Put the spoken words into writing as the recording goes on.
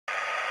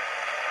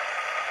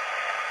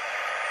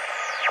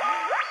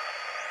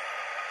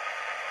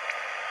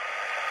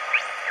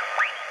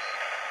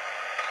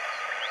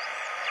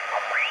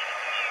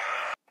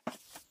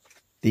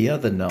The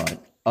other night,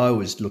 I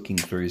was looking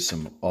through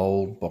some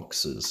old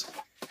boxes.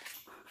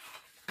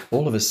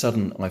 All of a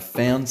sudden, I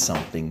found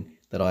something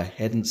that I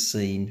hadn't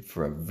seen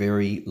for a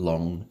very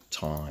long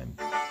time.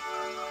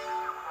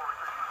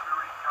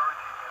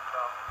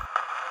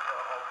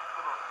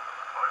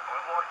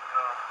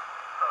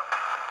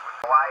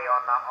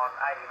 On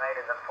 80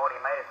 metres and 40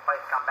 metres,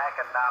 please come back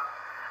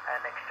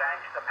and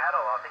exchange the paddle.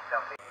 I think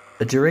they'll be...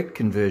 A direct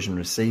conversion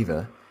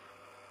receiver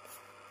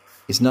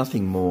is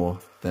nothing more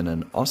than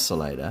an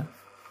oscillator,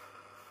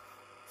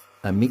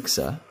 a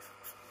mixer,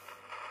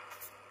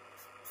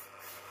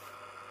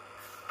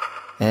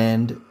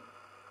 and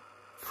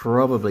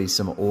probably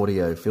some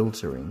audio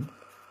filtering,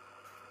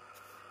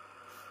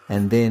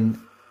 and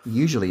then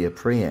usually a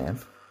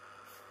preamp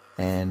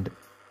and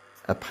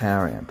a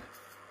power amp.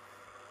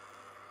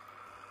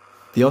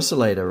 The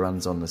oscillator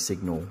runs on the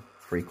signal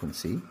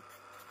frequency.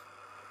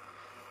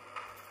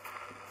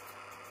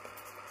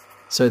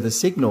 So the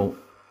signal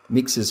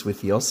mixes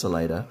with the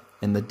oscillator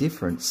and the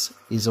difference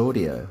is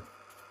audio.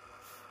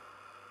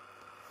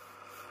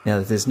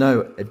 Now there's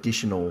no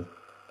additional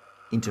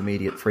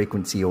intermediate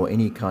frequency or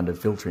any kind of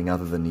filtering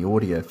other than the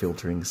audio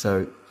filtering,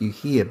 so you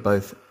hear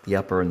both the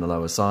upper and the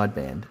lower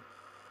sideband.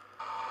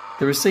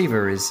 The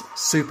receiver is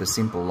super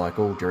simple like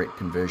all direct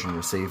conversion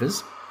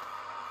receivers.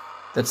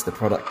 That's the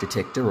product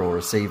detector or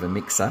receiver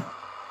mixer.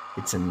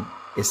 It's an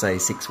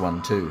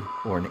SA612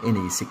 or an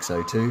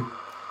NE602.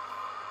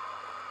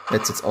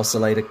 That's its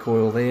oscillator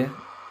coil there.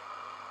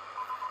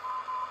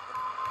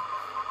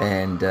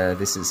 And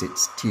this is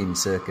its tune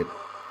circuit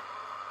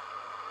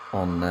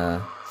on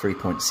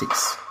 3.6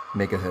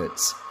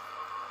 megahertz.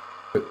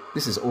 But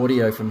this is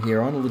audio from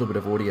here on, a little bit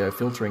of audio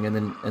filtering, and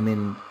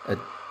then a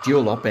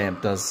dual op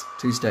amp does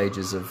 2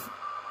 stages of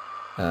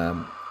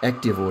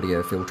active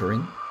audio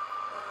filtering.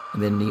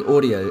 And then the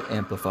audio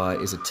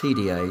amplifier is a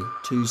TDA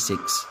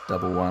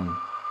 2611.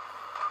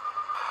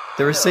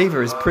 The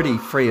receiver is pretty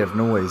free of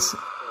noise.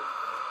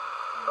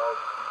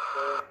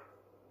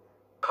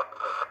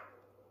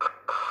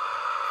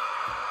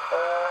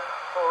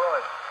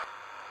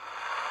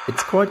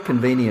 It's quite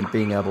convenient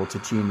being able to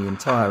tune the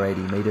entire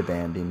 80 metre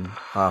band in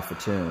half a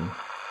turn.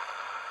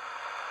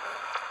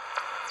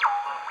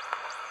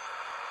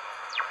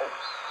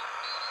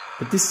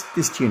 But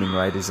this tuning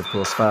rate is of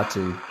course far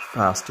too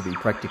fast to be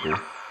practical.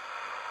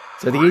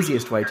 So the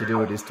easiest way to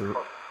do it is to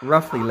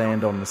roughly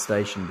land on the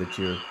station that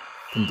you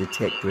can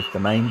detect with the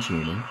main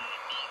tuning,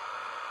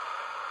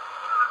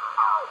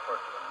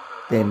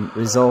 then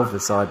resolve the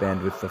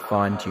sideband with the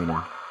fine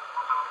tuning.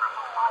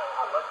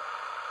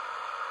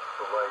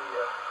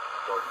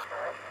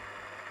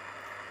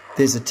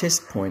 There's a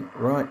test point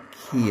right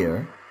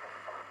here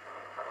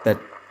that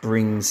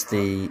brings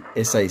the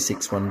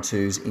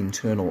SA612's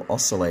internal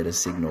oscillator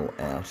signal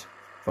out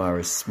via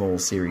a small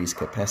series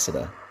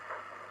capacitor.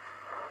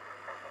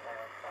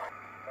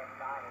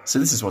 So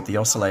this is what the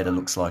oscillator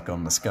looks like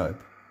on the scope.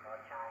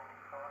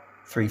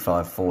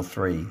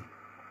 3543.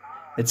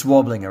 It's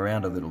wobbling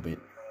around a little bit.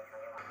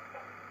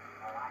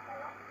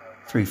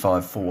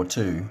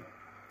 3542,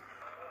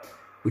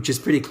 which is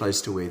pretty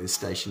close to where this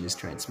station is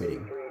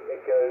transmitting.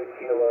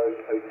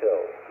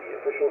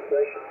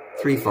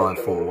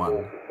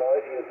 3541.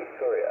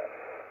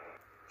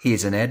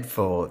 Here's an ad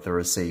for the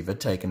receiver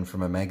taken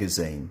from a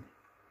magazine.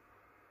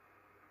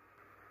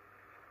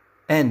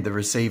 And the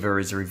receiver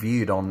is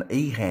reviewed on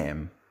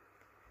eHam.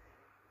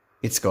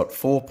 It's got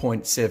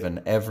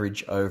 4.7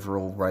 average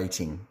overall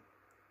rating.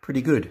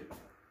 Pretty good.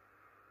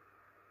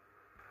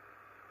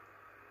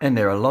 And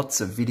there are lots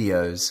of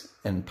videos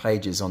and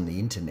pages on the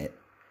internet.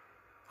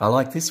 I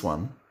like this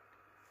one.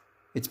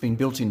 It's been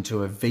built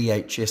into a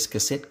VHS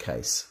cassette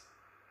case.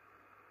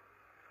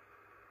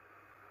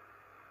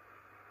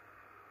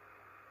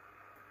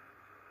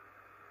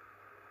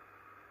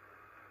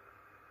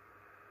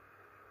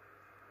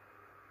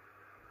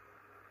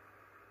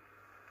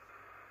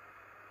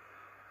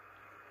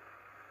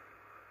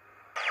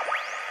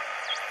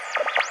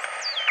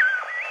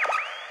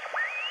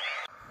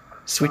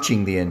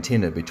 Switching the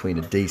antenna between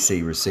a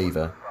DC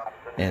receiver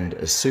and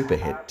a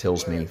superhet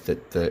tells me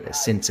that the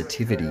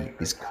sensitivity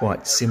is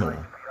quite similar.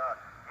 I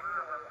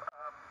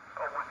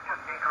was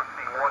just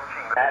interested in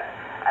watching that,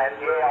 and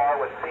yeah, I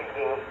was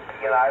thinking,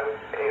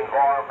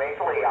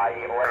 environmentally, are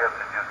you allowed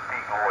to just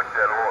dig like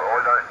that? I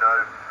don't know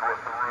what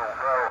the rules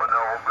are. I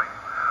know I'll be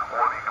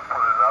wanting to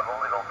put another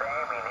little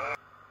dam in here.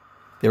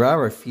 There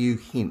are a few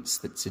hints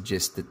that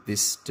suggest that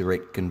this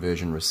direct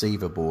conversion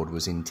receiver board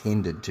was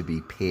intended to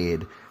be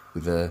paired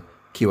with a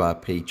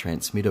QRP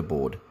transmitter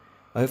board.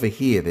 Over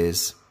here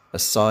there's a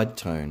side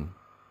tone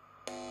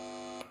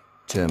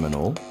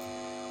terminal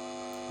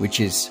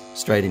which is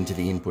straight into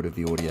the input of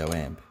the audio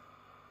amp.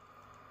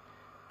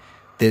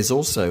 There's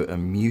also a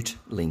mute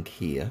link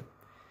here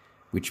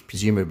which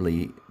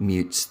presumably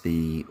mutes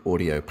the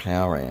audio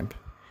power amp,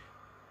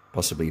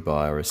 possibly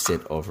via a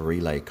set of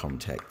relay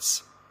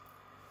contacts.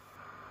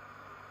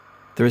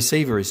 The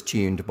receiver is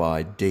tuned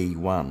by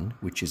D1,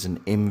 which is an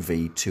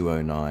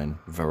MV209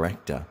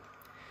 varactor.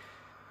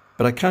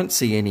 But I can't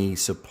see any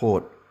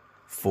support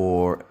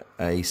for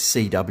a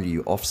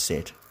CW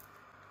offset.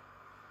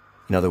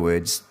 In other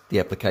words, the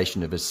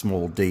application of a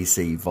small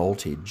DC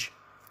voltage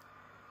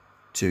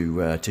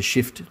to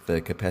shift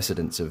the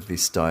capacitance of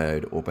this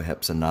diode or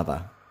perhaps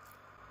another.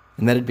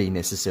 And that'd be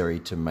necessary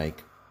to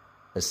make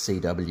a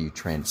CW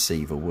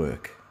transceiver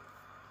work.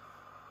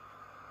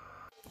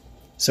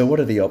 So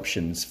what are the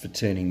options for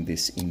turning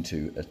this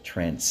into a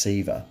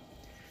transceiver?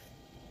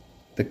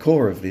 The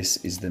core of this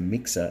is the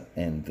mixer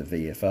and the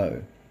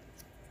VFO.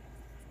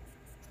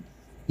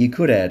 You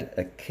could add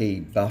a key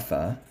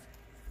buffer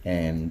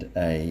and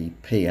a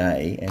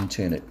PA and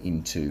turn it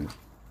into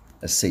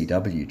a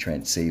CW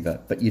transceiver,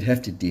 but you'd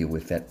have to deal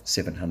with that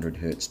 700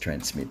 Hz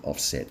transmit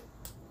offset.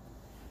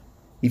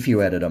 If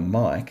you added a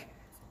mic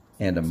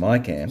and a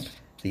mic amp,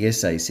 the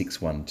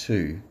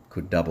SA612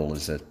 could double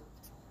as a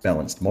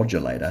balanced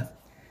modulator,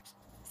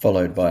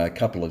 followed by a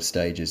couple of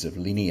stages of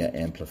linear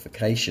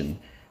amplification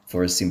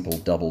for a simple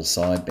double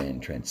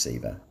sideband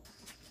transceiver.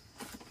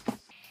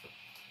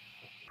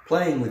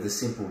 Playing with a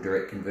simple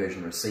direct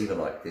conversion receiver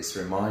like this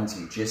reminds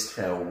you just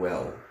how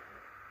well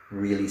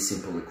really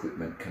simple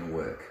equipment can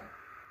work.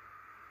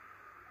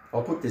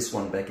 I'll put this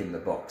one back in the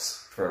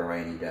box for a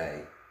rainy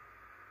day.